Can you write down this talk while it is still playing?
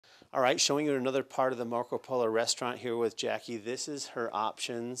All right, showing you another part of the Marco Polo restaurant here with Jackie. This is her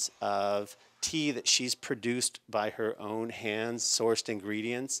options of tea that she's produced by her own hands, sourced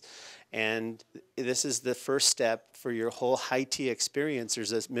ingredients. And this is the first step for your whole high tea experience. There's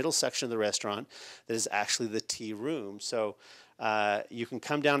this middle section of the restaurant that is actually the tea room. So you can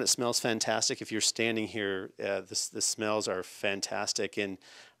come down. It smells fantastic. If you're standing here, the smells are fantastic. And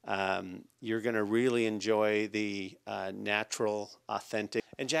you're going to really enjoy the natural, authentic.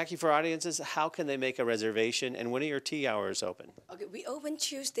 And Jackie, for audiences, how can they make a reservation, and when are your tea hours open? Okay, we open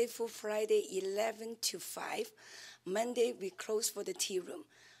Tuesday through Friday, 11 to 5. Monday, we close for the tea room.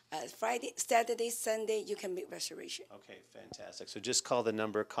 Friday, Saturday, Sunday, you can make reservation. Okay, fantastic. So just call the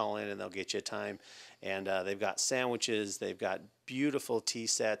number, call in, and they'll get you a time. And they've got sandwiches. They've got beautiful tea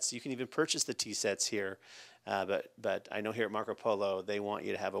sets. You can even purchase the tea sets here. But I know here at Marco Polo, they want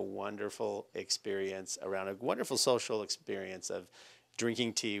you to have a wonderful experience around a wonderful social experience of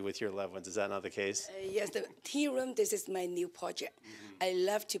drinking tea with your loved ones. Is that not the case? Yes, the tea room, this is my new project. I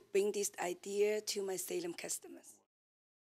love to bring this idea to my Salem customers.